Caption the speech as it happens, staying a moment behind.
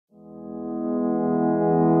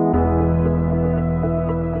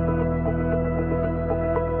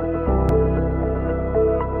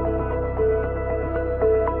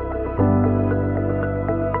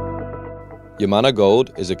Yamana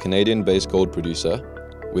Gold is a Canadian-based gold producer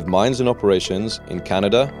with mines and operations in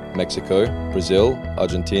Canada, Mexico, Brazil,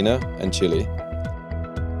 Argentina, and Chile.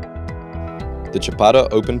 The Chapada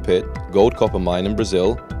open-pit gold-copper mine in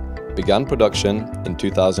Brazil began production in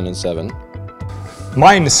 2007.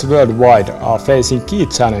 Mines worldwide are facing key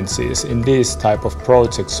challenges in these type of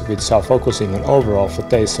projects which are focusing on overall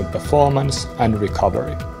flotation performance and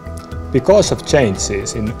recovery. Because of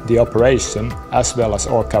changes in the operation as well as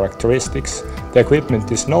ore characteristics, the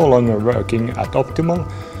equipment is no longer working at optimal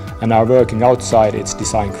and are working outside its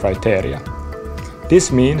design criteria.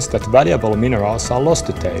 This means that valuable minerals are lost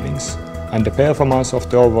to tailings and the performance of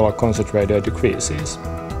the overall concentrator decreases.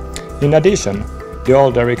 In addition, the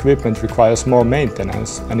older equipment requires more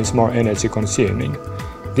maintenance and is more energy consuming.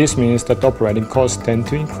 This means that operating costs tend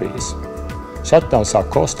to increase. Shutdowns are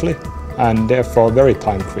costly and therefore very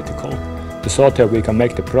time critical. The shorter we can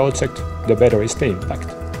make the project, the better is the impact.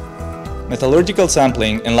 Metallurgical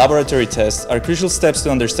sampling and laboratory tests are crucial steps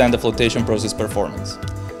to understand the flotation process performance.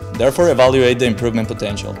 Therefore, evaluate the improvement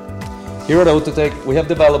potential. Here at Outotec, we have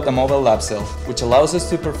developed a mobile lab cell, which allows us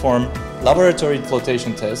to perform laboratory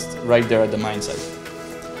flotation tests right there at the mine site.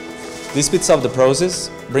 This speeds up the process,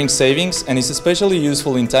 brings savings, and is especially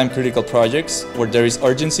useful in time-critical projects where there is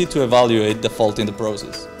urgency to evaluate the fault in the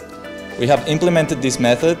process. We have implemented this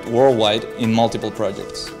method worldwide in multiple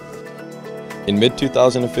projects. In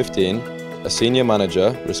mid-2015, a senior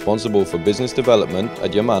manager responsible for business development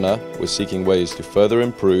at Yamana was seeking ways to further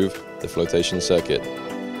improve the flotation circuit.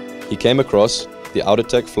 He came across the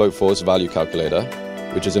Outotec Float Force Value Calculator,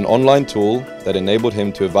 which is an online tool that enabled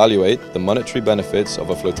him to evaluate the monetary benefits of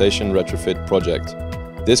a flotation retrofit project.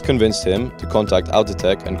 This convinced him to contact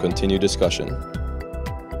Outotec and continue discussion.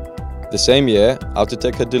 The same year,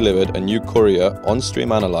 Outotec had delivered a new Courier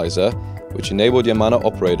on-stream analyzer, which enabled Yamana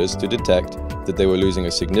operators to detect that they were losing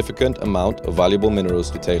a significant amount of valuable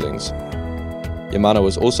minerals to tailings. Yamana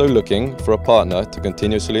was also looking for a partner to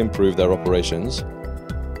continuously improve their operations.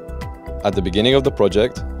 At the beginning of the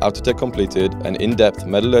project, Outotec completed an in-depth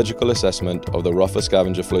metallurgical assessment of the rougher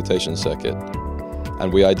scavenger flotation circuit,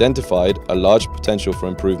 and we identified a large potential for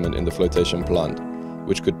improvement in the flotation plant,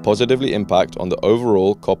 which could positively impact on the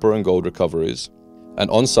overall copper and gold recoveries. An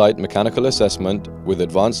on-site mechanical assessment with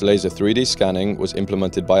advanced laser 3D scanning was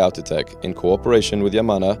implemented by Outotec in cooperation with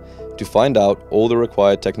Yamana to find out all the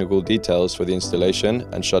required technical details for the installation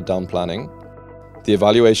and shutdown planning. The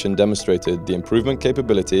evaluation demonstrated the improvement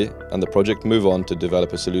capability, and the project moved on to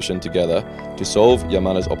develop a solution together to solve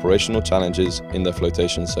Yamana's operational challenges in their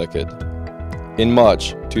flotation circuit. In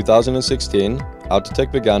March 2016,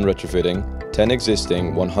 Outotec began retrofitting 10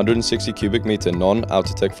 existing 160 cubic meter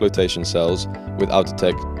non-Outotec flotation cells with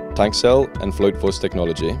Outotec tank cell and float force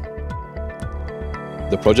technology.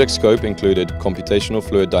 The project scope included computational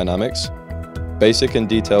fluid dynamics, basic and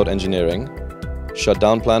detailed engineering,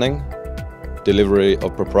 shutdown planning, delivery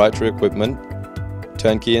of proprietary equipment,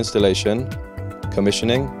 turnkey installation,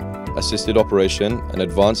 commissioning, assisted operation, and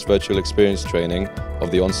advanced virtual experience training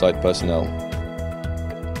of the on-site personnel.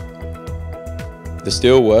 The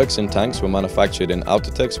steel works and tanks were manufactured in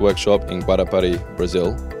Outotec's workshop in Guarapari,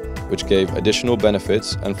 Brazil, which gave additional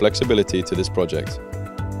benefits and flexibility to this project.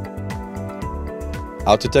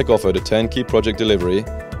 Outotec offered a turnkey project delivery,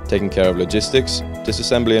 taking care of logistics,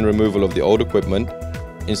 disassembly and removal of the old equipment,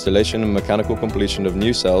 installation and mechanical completion of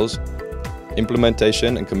new cells,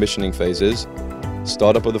 implementation and commissioning phases,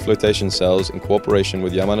 startup of the flotation cells in cooperation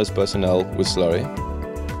with Yamana's personnel with slurry.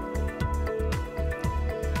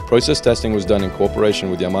 Process testing was done in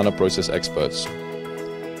cooperation with Yamana process experts.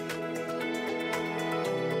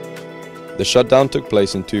 The shutdown took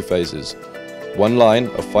place in 2 phases, one line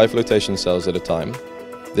of 5 flotation cells at a time.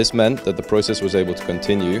 This meant that the process was able to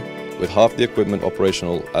continue with half the equipment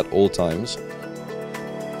operational at all times.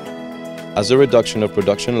 As a reduction of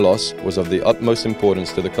production loss was of the utmost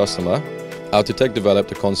importance to the customer, Outotec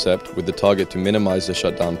developed a concept with the target to minimize the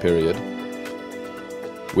shutdown period.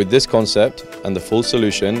 With this concept and the full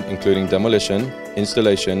solution, including demolition,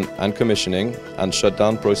 installation and commissioning and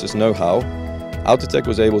shutdown process know-how, Outotec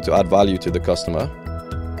was able to add value to the customer.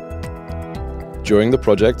 During the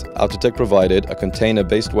project, Outotec provided a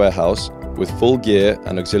container-based warehouse with full gear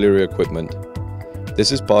and auxiliary equipment.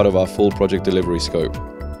 This is part of our full project delivery scope.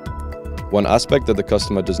 One aspect that the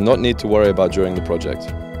customer does not need to worry about during the project.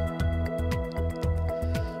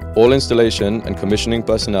 All installation and commissioning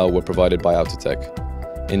personnel were provided by Outotec.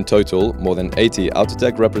 In total, more than 80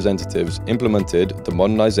 Outotec representatives implemented the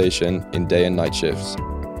modernization in day and night shifts.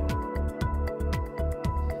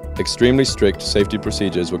 Extremely strict safety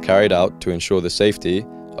procedures were carried out to ensure the safety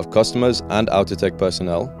of customers and Outotec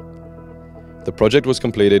personnel. The project was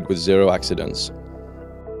completed with 0 accidents.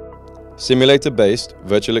 Simulator-based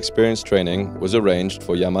virtual experience training was arranged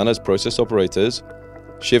for Yamana's process operators,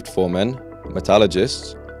 shift foremen,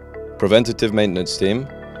 metallurgists, preventative maintenance team,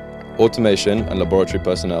 automation and laboratory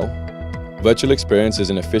personnel. Virtual experience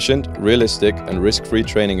is an efficient, realistic and risk-free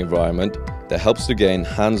training environment that helps to gain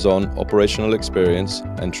hands-on operational experience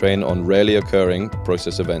and train on rarely occurring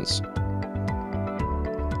process events.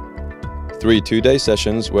 3 two-day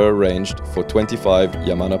sessions were arranged for 25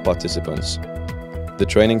 Yamana participants. The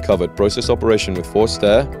training covered process operation with forced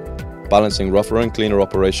air, balancing rougher and cleaner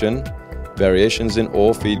operation, variations in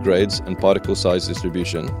ore feed grades and particle size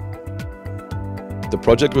distribution. The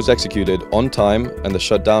project was executed on time and the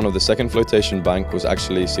shutdown of the second flotation bank was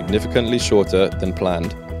actually significantly shorter than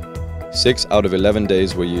planned. 6 out of 11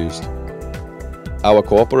 days were used. Our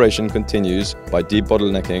cooperation continues by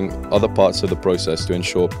debottlenecking other parts of the process to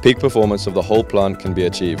ensure peak performance of the whole plant can be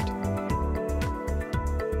achieved.